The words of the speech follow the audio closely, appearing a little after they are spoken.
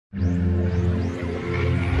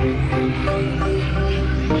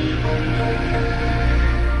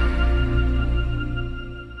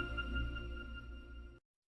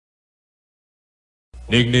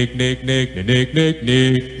Nick, Nick, Nick, Nick, Nick, Nick,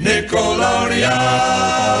 Nick.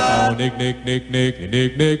 Nickelodeon. Nick, Nick, Nick, Nick,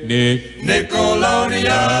 Nick, Nick, Nick.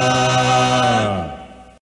 Nickelodeon.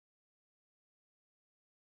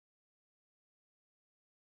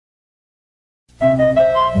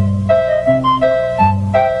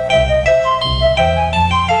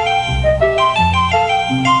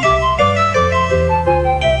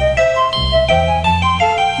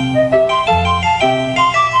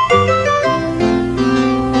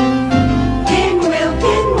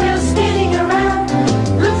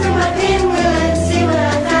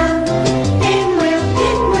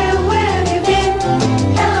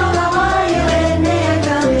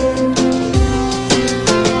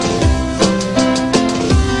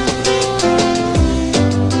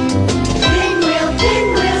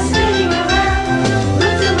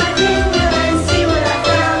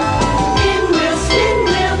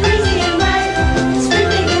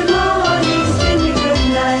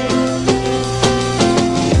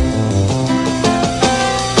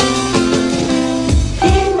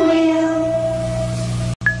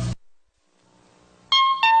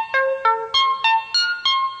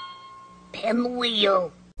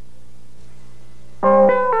 Pinwheel.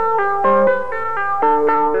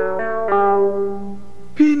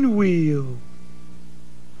 Pinwheel.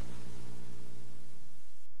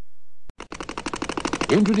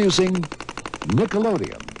 Introducing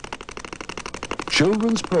Nickelodeon.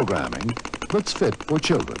 Children's programming that's fit for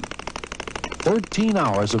children. 13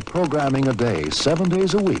 hours of programming a day, 7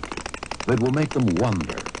 days a week, that will make them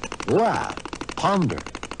wonder, laugh, ponder,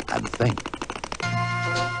 and think.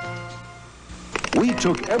 We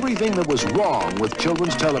took everything that was wrong with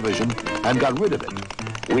children's television and got rid of it.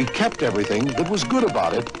 We kept everything that was good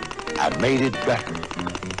about it and made it better.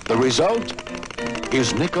 The result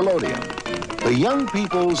is Nickelodeon, the young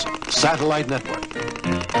people's satellite network.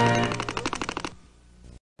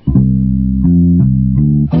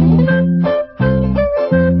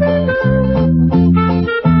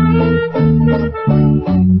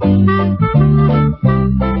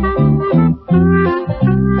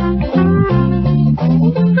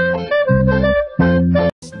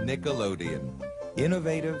 Nickelodeon.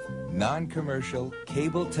 Innovative, non-commercial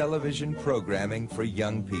cable television programming for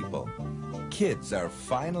young people. Kids are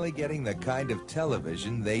finally getting the kind of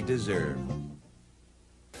television they deserve.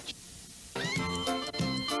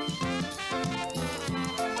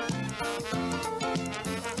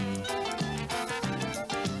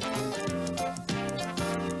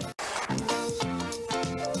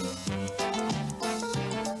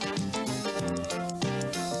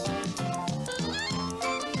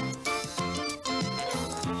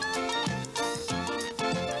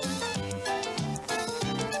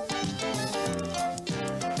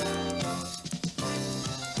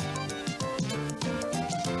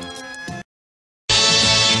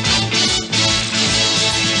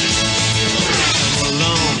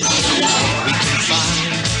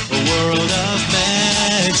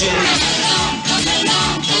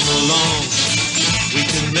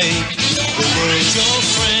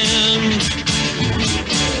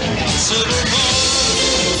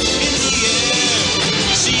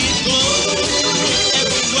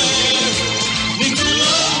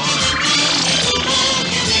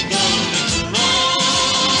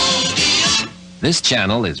 This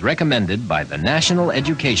channel is recommended by the National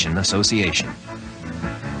Education Association.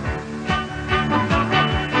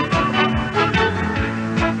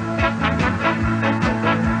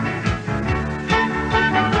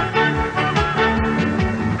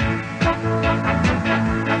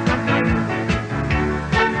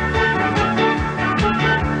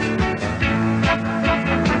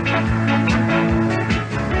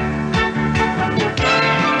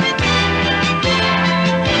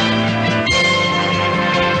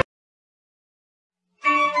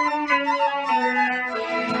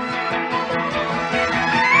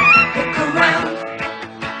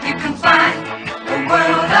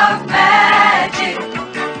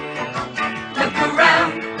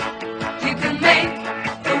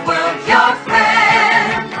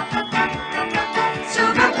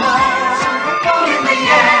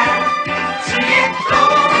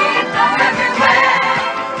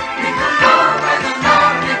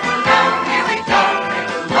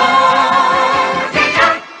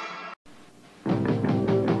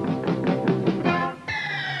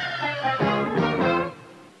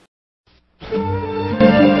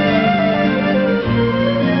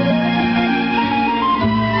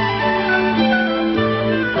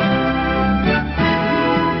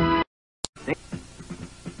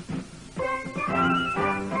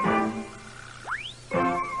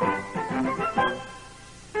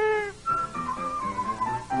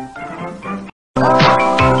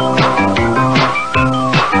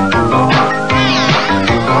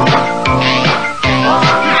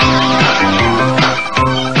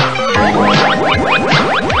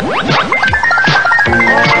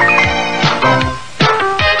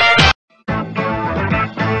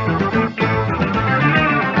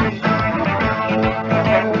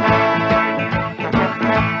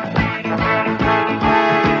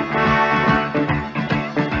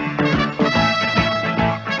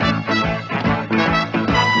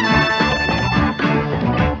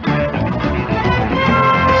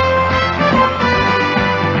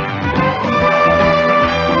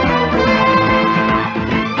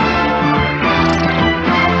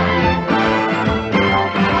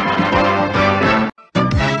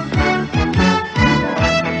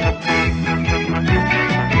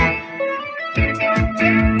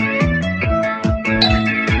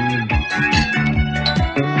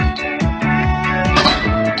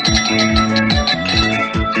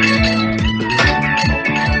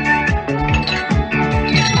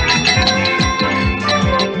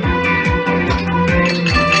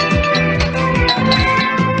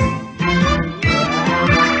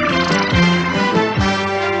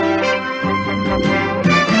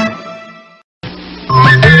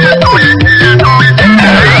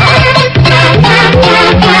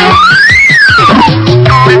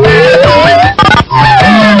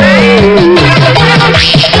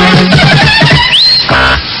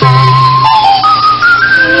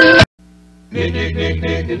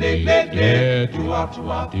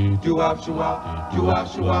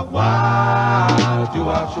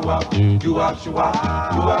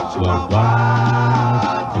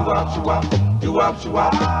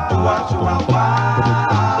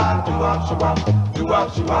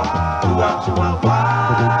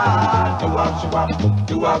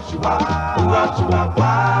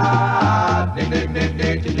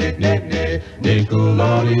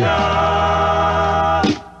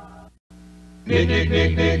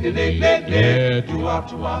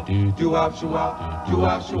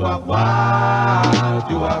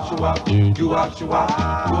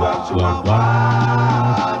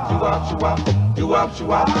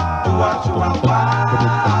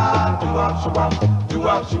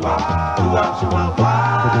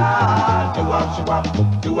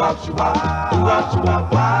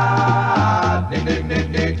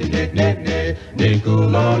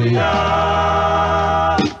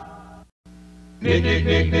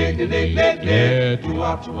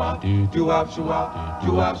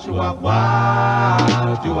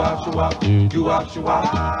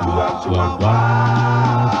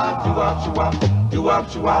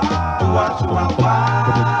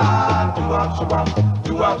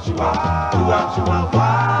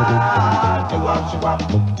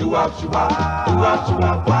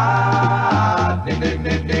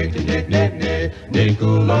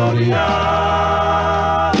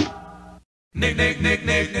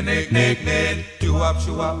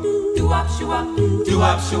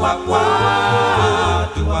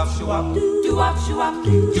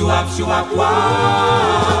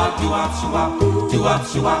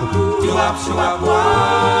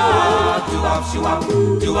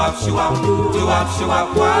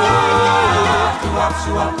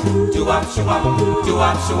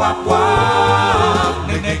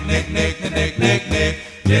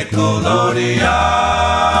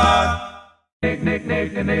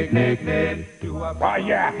 Why,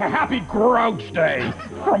 yeah, Happy Grouch Day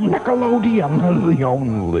from Nickelodeon, the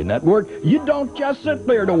only network you don't just sit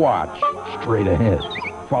there to watch. Straight ahead,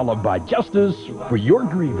 followed by justice for your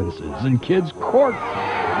grievances in kids' court.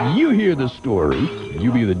 You hear the story,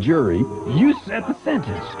 you be the jury, you set the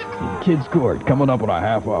sentence in kids' court, coming up in a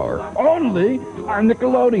half hour. Only on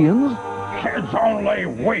Nickelodeon's Kids Only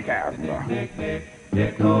Weekend.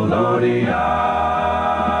 Nickelodeon.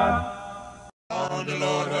 On the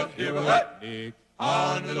Lord, here we Nick.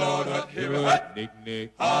 On the Lord, here we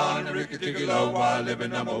Nick. On the Ricky Ticky Low, while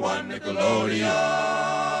living #1 Nickelodeon.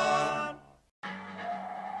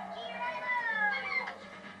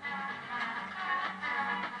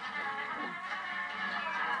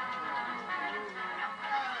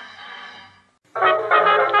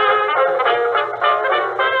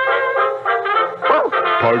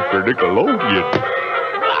 Time for Nickelodeon.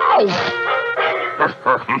 Wow!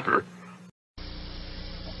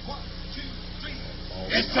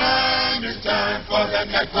 It's time for the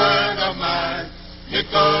network of mine,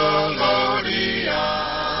 Nickelodeon.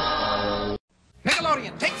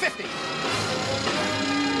 Nickelodeon, take 50.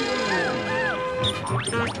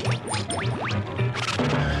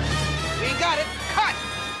 We got it. Cut.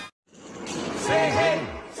 Say hey,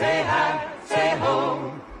 say hi, say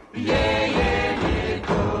ho. Yeah, yeah,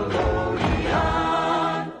 Nickelodeon.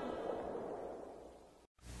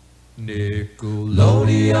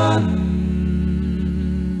 Nickelodeon.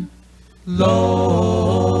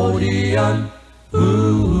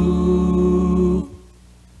 Ooh.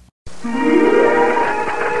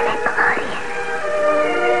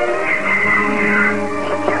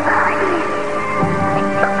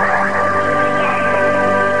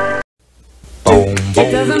 It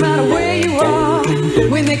doesn't matter where you are,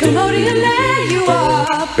 when Nickelodeon let you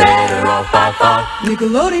are, better off by far.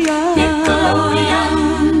 Nickelodeon. Nickelodeon.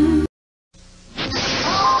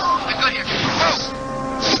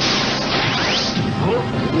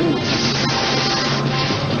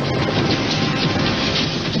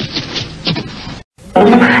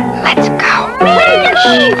 Let's go.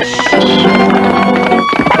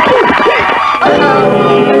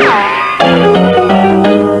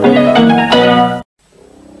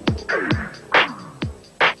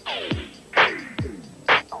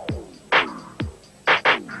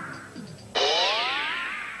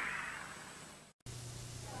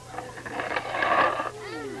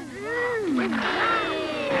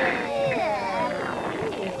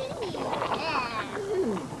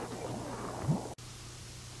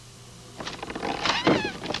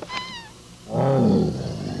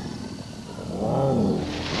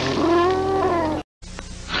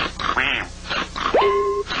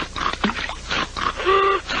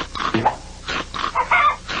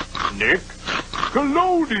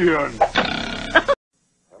 Nickelodeon.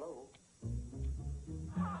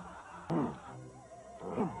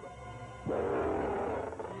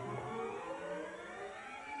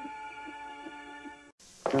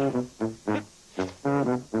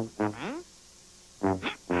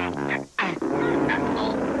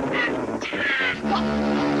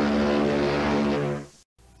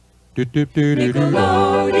 Nickelodeon,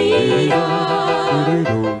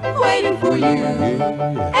 waiting for you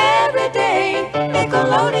every day.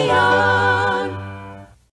 Nickelodeon.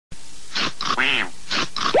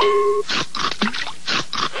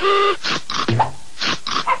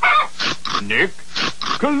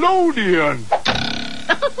 Nickelodeon.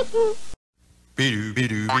 Bidoo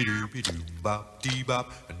bidoo bidoo bidoo bop dee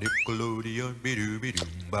bop Nickelodeon bidoo bidoo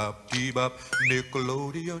bop dee bop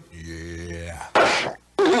Nickelodeon yeah.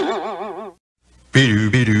 Bidoo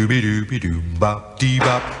bidoo bidoo bidoo bop dee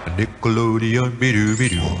bop Nickelodeon bidoo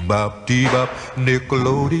bidoo bop dee bop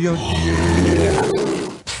Nickelodeon yeah.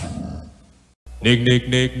 Nick, Nick,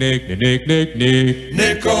 Nick, Nick, Nick, Nick, Nick.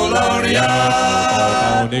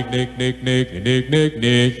 Nickelodeon. Nick, Nick, Nick, Nick, Nick, Nick,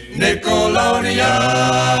 Nick.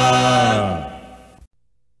 Nickelodeon.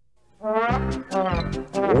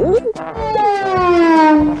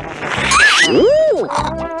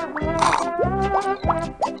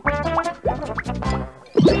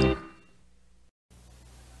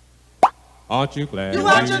 Aren't you glad You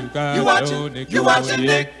watching? You watching? You watching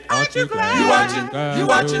Nick? Aren't you glad You watching? You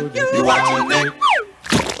watching? You watching Nick?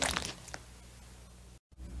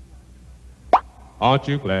 Aren't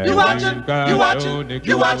you glad You watching? You watching?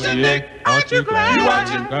 You watching Nick? Aren't you glad You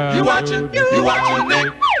watching? You watching? You watching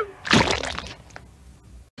Nick?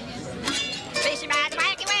 Fishy by the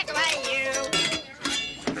wacky wacky way you.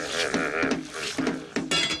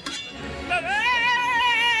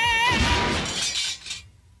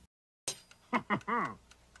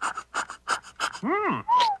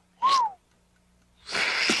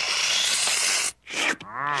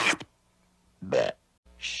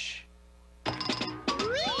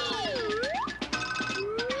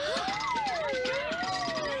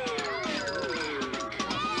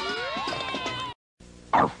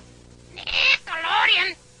 Nickelodeon.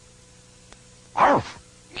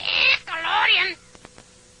 Nickelodeon.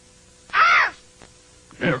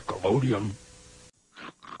 Nickelodeon.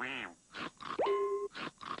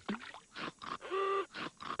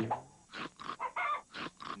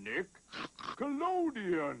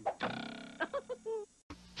 Nickelodeon.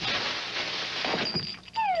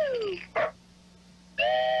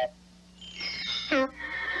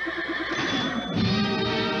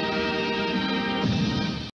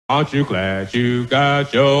 Aren't you glad you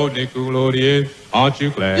got your Nickelodeon? Aren't you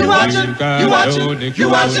glad You watching? got You your watching? Nickelodeon? You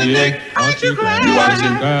watching Nick? Aren't you glad You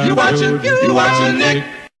watching? You watching? You watching Nick?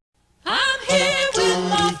 I'm here with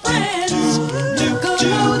my friends.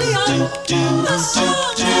 Nickelodeon. The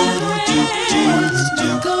song ends.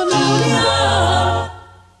 Nickelodeon.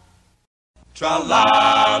 Tra-la,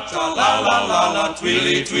 tra-la-la-la-la,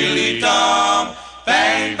 twirly-twirly-tom.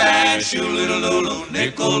 Bang, bang, shoo-little-lulu,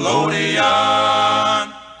 Nickelodeon.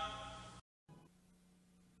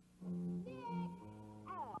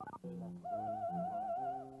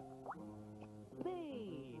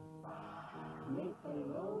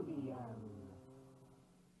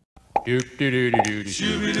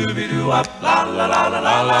 Shoo-be-doo-be-doo-wop,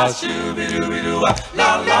 la-la-la-la-la, shoo-be-doo-be-doo-wop,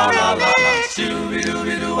 la-la-la-la-la,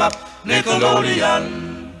 shoo-be-doo-be-doo-wop, Nickelodeon.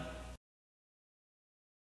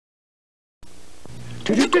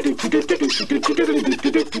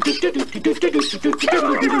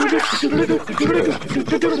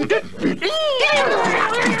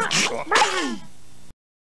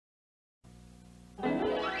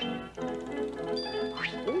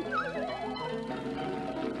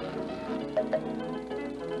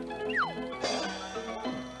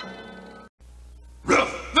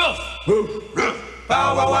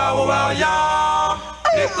 Bow wow wow wow wow yum.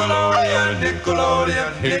 Nickelodeon,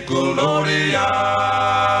 Nickelodeon,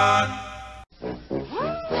 Nickelodeon.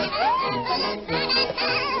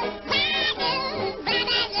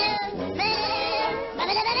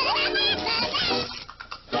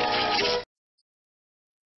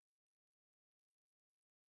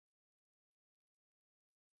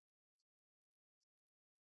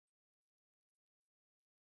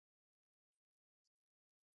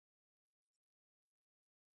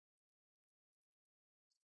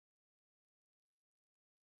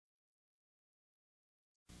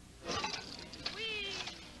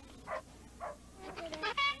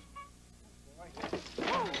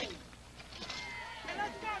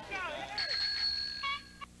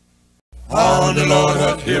 on the Lord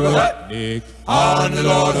Hut, here a hut, Nick. On the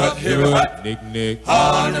Lord Hut, here a hut, Nick, Nick.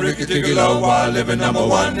 On the Ricky Ticky Low, while living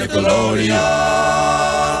 #1 Nickelodeon.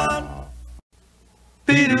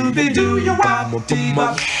 Be-doo, you wop,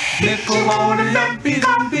 dee-bop. Nickelodeon,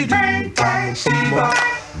 be-doo, dee-bop.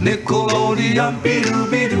 Nickelodeon,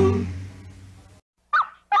 be-doo.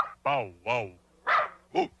 Bow, wow.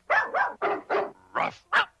 Ooh. Ruff.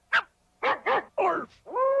 Orf.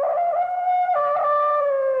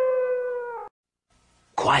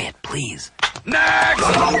 Quiet, please. Next!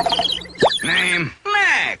 Name?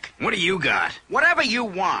 Mac. What do you got? Whatever you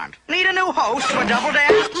want. Need a new host for Double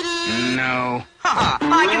Dare? No. Haha,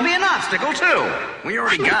 I can be an obstacle, too. We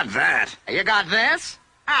already got that. You got this?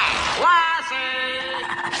 Lassie!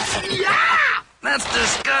 Yeah! That's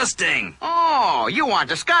disgusting. Oh, you want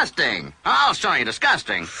disgusting. I'll show you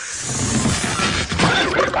disgusting.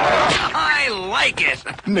 I like it.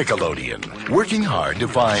 Nickelodeon, working hard to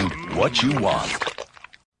find what you want.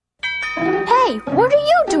 Hey, what are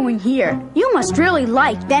you doing here? You must really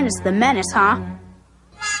like Dennis the Menace, huh?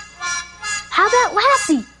 How about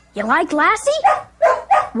Lassie? You like Lassie?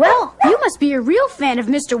 Well, you must be a real fan of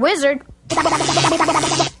Mr. Wizard.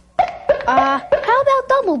 How about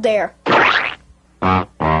Double Dare?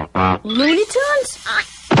 Looney Tunes?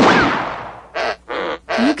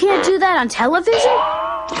 You can't do that on television?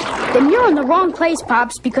 Then you're in the wrong place,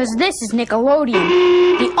 Pops, because this is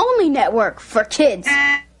Nickelodeon, the only network for kids.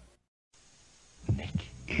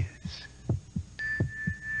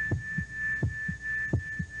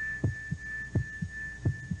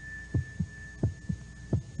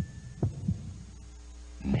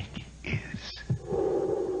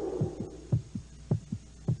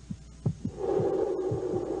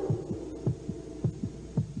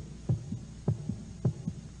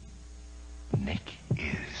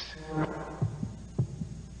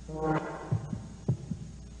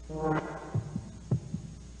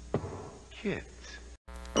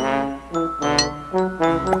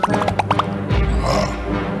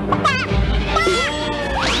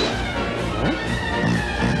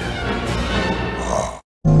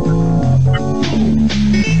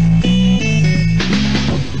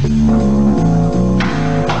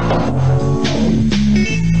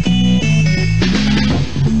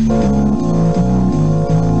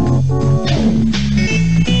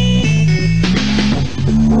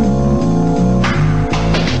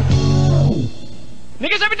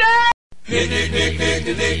 Niggas every day!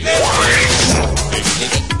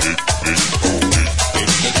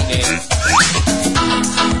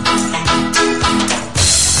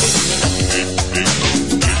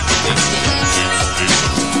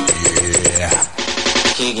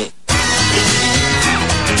 Kick it.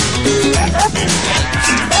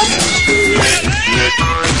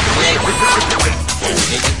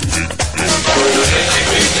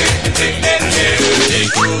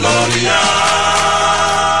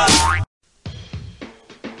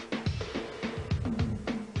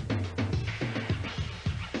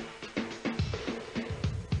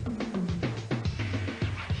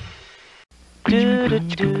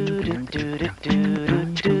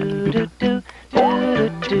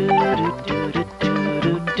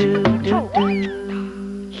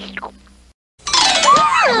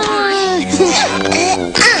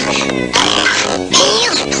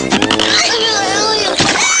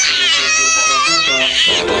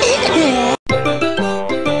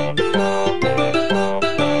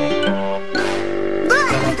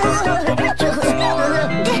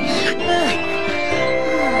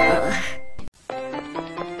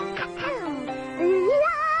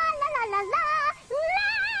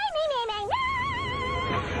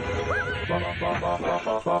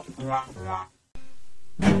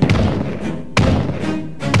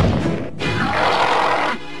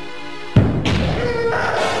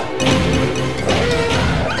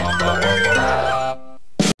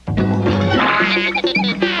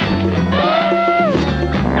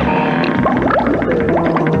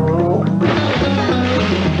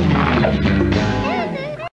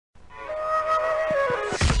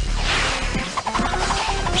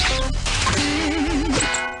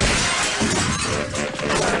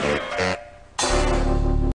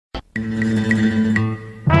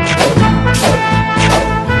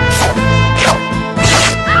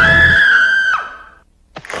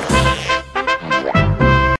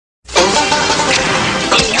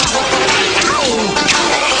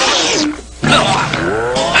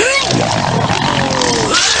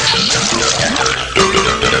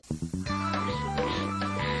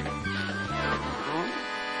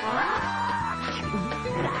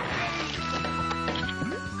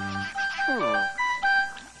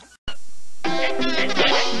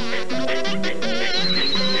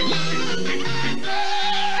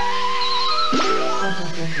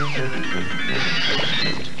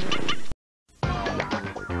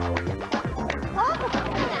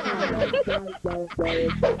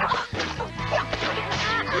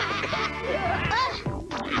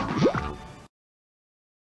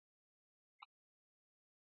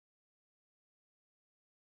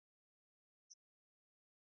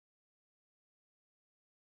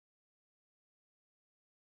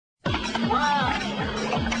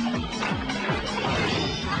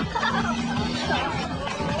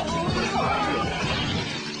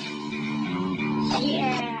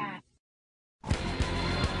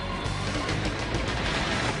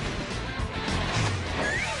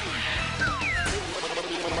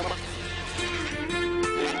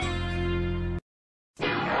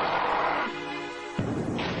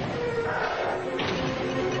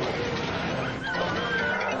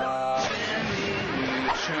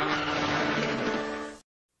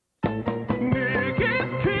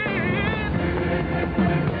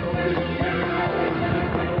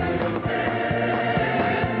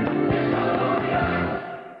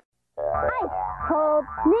 Cold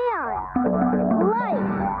neon. Light,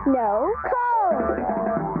 no cold.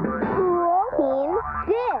 Cool, keen,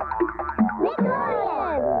 dip.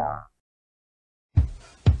 Nickelodeon.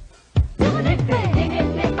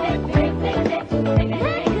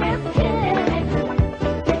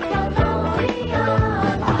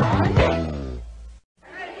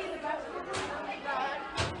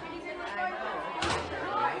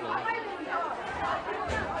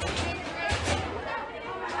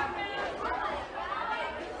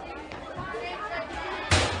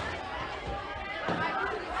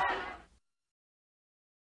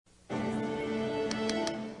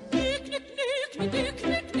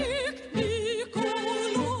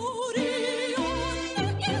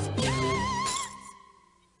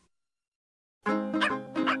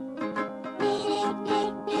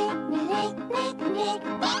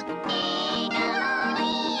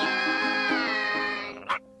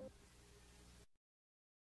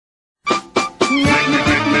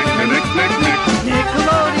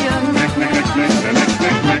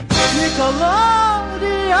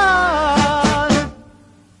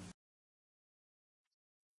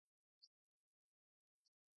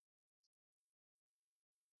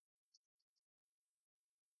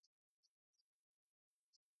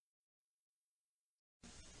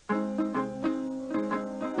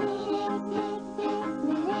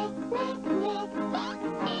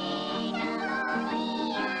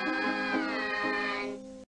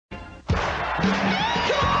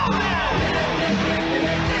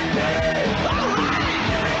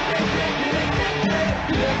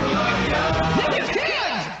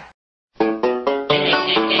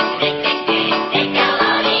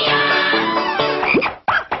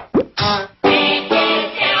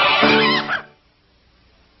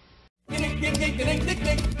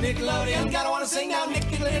 Nickelodeon, gotta wanna sing now.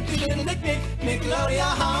 Nickelodeon, Nickelodeon,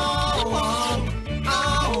 Nickelodeon.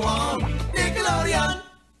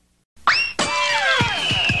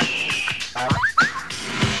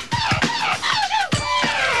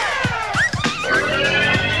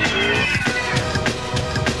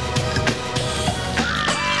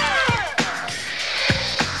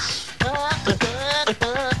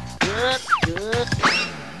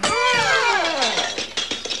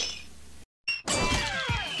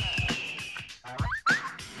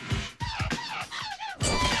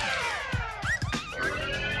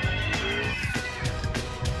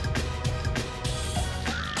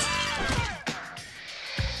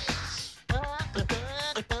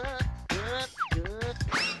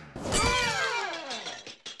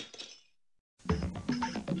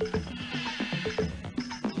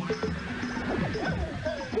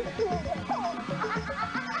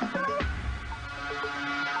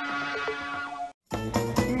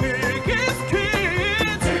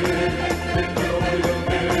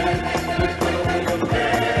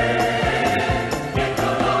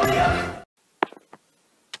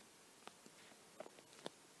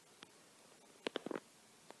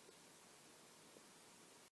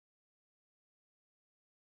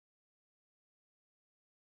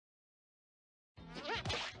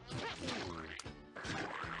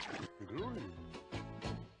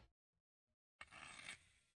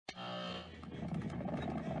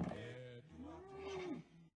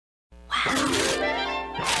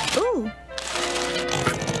 Ooh.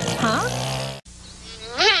 Huh?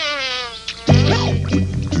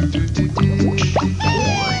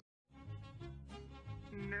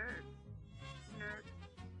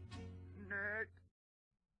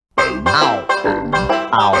 Ow.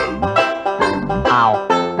 Ow. Ow.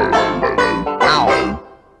 Ow.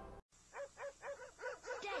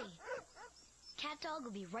 Daddy, Cat Dog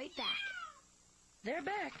will be right back. They're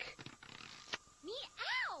back.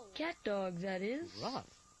 Meow. Cat dog, that is. Rough.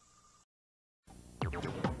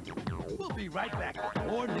 We'll be right back with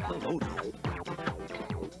more Nickelodeon.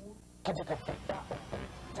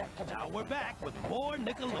 Now we're back with more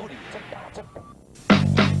Nickelodeon.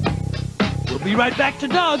 We'll be right back to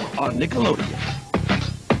Doug on Nickelodeon.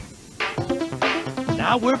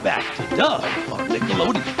 Now we're back to Doug on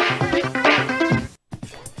Nickelodeon.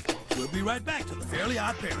 We'll be right back to the Fairly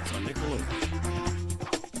Odd Parents on Nickelodeon.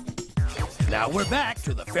 Now we're back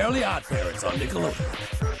to the Fairly Odd Parents on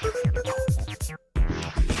Nickelodeon.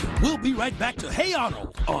 We'll be right back to Hey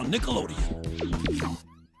Arnold on Nickelodeon.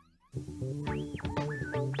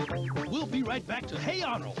 We'll be right back to Hey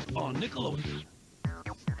Arnold on Nickelodeon.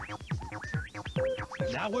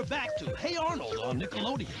 Now we're back to Hey Arnold on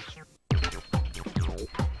Nickelodeon.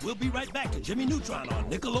 We'll be right back to Jimmy Neutron on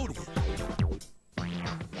Nickelodeon.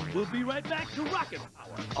 We'll be right back to Rocket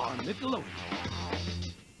Power on Nickelodeon.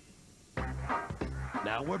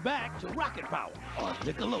 Now we're back to Rocket Power on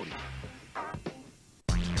Nickelodeon.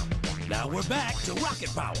 Now we're back to Rocket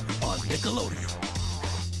Power on Nickelodeon.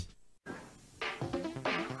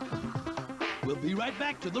 We'll be right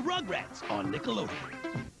back to the Rugrats on Nickelodeon.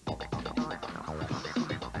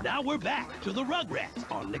 Now we're back to the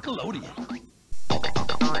Rugrats on Nickelodeon.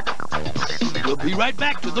 We'll be right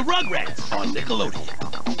back to the Rugrats on Nickelodeon.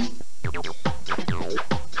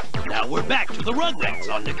 Now we're back to the Rugrats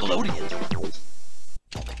on Nickelodeon.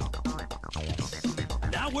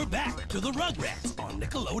 Now we're back to the Rugrats on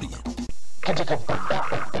Nickelodeon.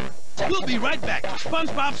 We'll be right back to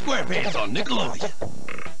SpongeBob SquarePants on Nickelodeon.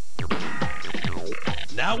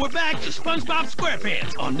 Now we're back to SpongeBob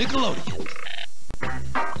SquarePants on Nickelodeon.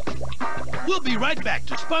 We'll be right back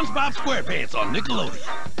to SpongeBob SquarePants on Nickelodeon.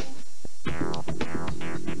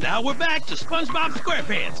 Now we're back to SpongeBob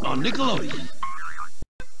SquarePants on Nickelodeon.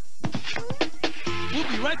 We'll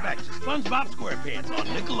be right back to SpongeBob SquarePants on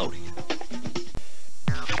Nickelodeon.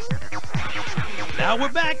 Now we're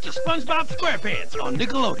back to SpongeBob SquarePants on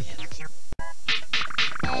Nickelodeon.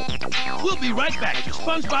 We'll be right back to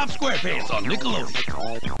SpongeBob SquarePants on Nickelodeon.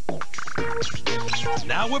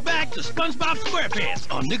 Now we're back to SpongeBob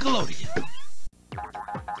SquarePants on Nickelodeon.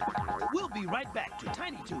 We'll be right back to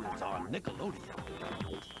Tiny Toons on Nickelodeon.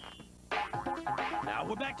 Now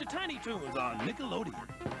we're back to Tiny Toons on Nickelodeon.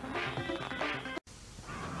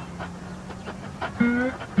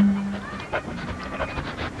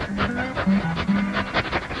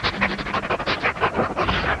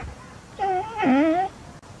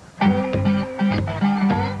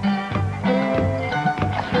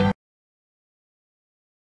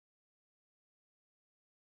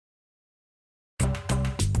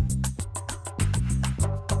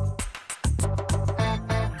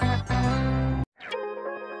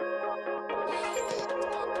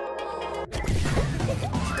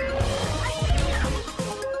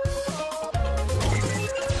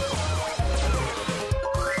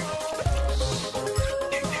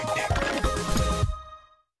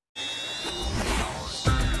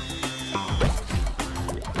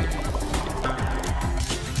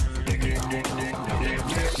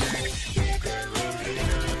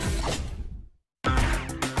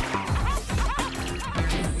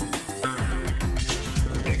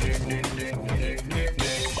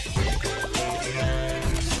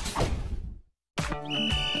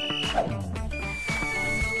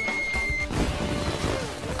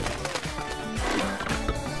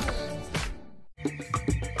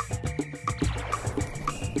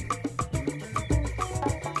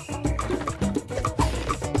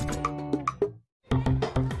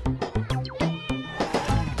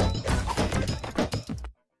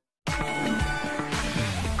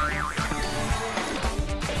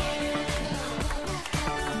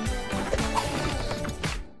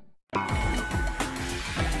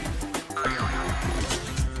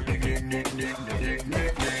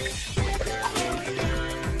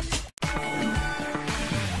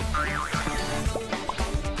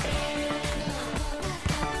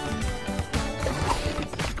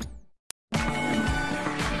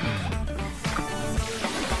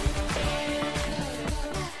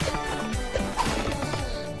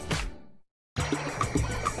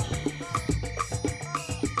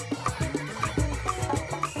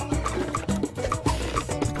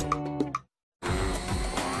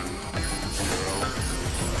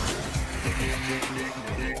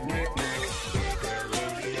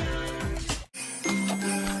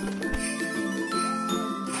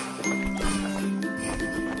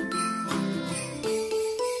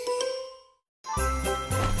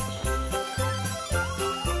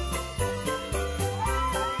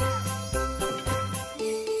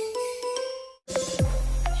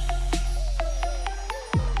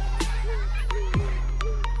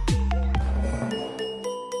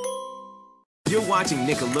 watching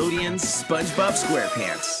Nickelodeon's SpongeBob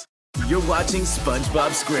SquarePants. You're watching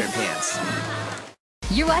SpongeBob SquarePants.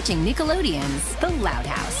 You're watching Nickelodeon's The Loud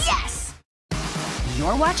House. Yes!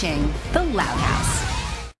 You're watching The Loud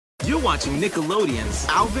House. You're watching Nickelodeon's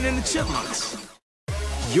Alvin and the Chipmunks.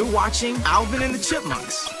 You're watching Alvin and the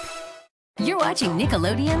Chipmunks. You're watching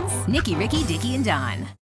Nickelodeon's Nicky, Ricky, Dicky, and Don.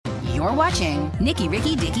 You're watching Nicky,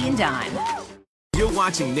 Ricky, Dicky, and Don. You're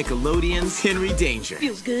watching Nickelodeon's Henry Danger.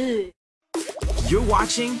 Feels good. You're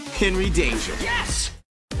watching Henry Danger. Yes!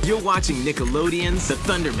 You're watching Nickelodeon's The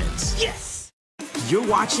Thundermans. Yes! You're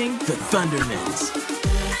watching The Thundermans.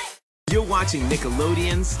 You're watching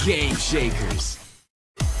Nickelodeon's Game Shakers.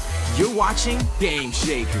 You're watching Game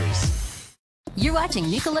Shakers. You're watching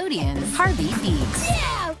Nickelodeon's Harvey Beaks.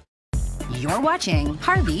 Yeah! You're watching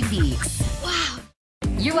Harvey Beaks. Wow!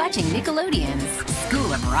 You're watching Nickelodeon's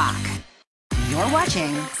School of Rock. You're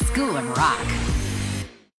watching School of Rock.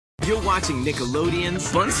 You're watching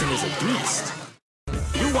Nickelodeon's Bunsen is a Beast.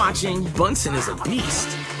 You're watching Bunsen is a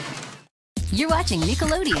Beast. You're watching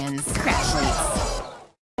Nickelodeon's Crash Leaks.